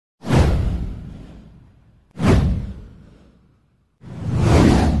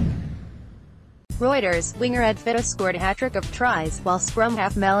Reuters, winger Ed Fidow scored a hat-trick of tries, while scrum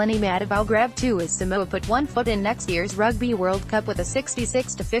half Melani Matavao grabbed two as Samoa put one foot in next year's Rugby World Cup with a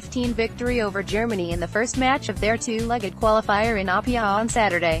 66-15 victory over Germany in the first match of their two-legged qualifier in Apia on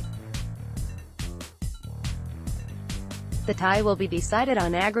Saturday. The tie will be decided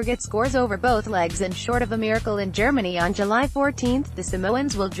on aggregate scores over both legs, and short of a miracle in Germany on July 14, the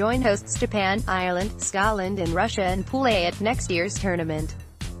Samoans will join hosts Japan, Ireland, Scotland and Russia in Pool A at next year's tournament.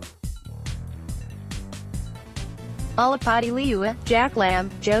 Alapati Leiua, Jack Lamb,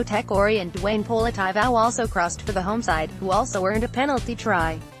 Joe Tekori and Melani also crossed for the home side, who also earned a penalty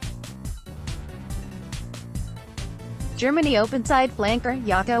try. Germany open-side flanker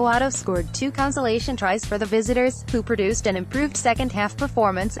Jaco Otto scored two consolation tries for the visitors, who produced an improved second-half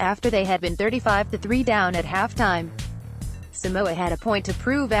performance after they had been 35-3 down at halftime. Samoa had a point to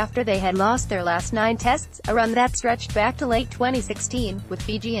prove after they had lost their last 9 tests, a run that stretched back to late 2016, with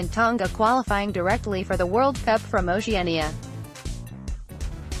Fiji and Tonga qualifying directly for the World Cup from Oceania.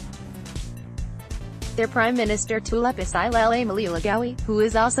 Their Prime Minister Alapati Leiua, who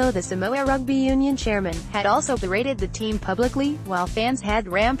is also the Samoa Rugby Union chairman, had also berated the team publicly, while fans had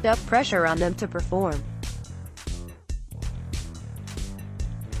ramped up pressure on them to perform.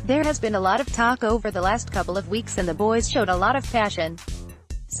 There has been a lot of talk over the last couple of weeks and the boys showed a lot of passion.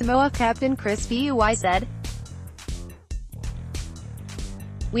 Samoa captain Ed Fidow said,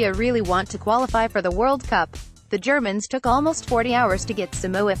 "We really want to qualify for the World Cup. The Germans took almost 40 hours to get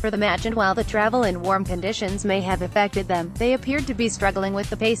Samoa for the match, and while the travel in warm conditions may have affected them, they appeared to be struggling with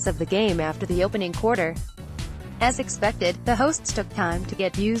the pace of the game after the opening quarter. As expected, the hosts took time to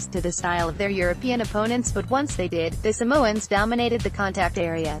get used to the style of their European opponents, but once they did, the Samoans dominated the contact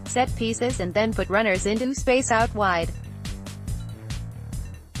area, set pieces and then put runners into space out wide.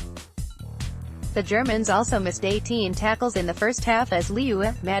 The Germans also missed 18 tackles in the first half as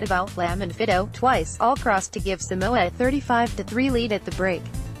Leiua, Matavao, Lamb and Fidow, twice, all crossed to give Samoa a 35-3 lead at the break.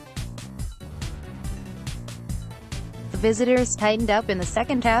 The visitors tightened up in the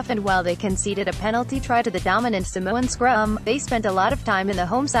second half, and while they conceded a penalty try to the dominant Samoan scrum, they spent a lot of time in the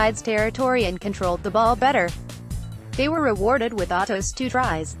home side's territory and controlled the ball better. They were rewarded with Otto's 2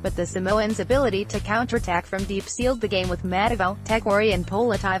 tries, but the Samoans' ability to counterattack from deep sealed the game, with Matavao, Tekori and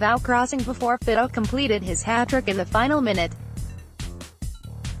Melani crossing before Fidow completed his hat-trick in the final minute.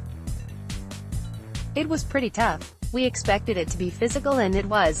 It was pretty tough. We expected it to be physical and it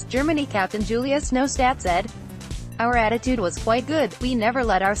was," Germany captain Julius Neustadt said. "Our attitude was quite good, we never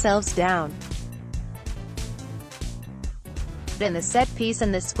let ourselves down. In the set piece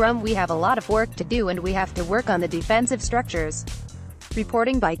and the scrum we have a lot of work to do, and we have to work on the defensive structures."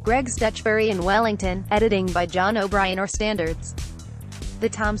 Reporting by Greg Stutchbury in Wellington, editing by John O'Brien or Standards. The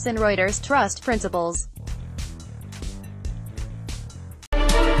Thomson Reuters Trust Principles.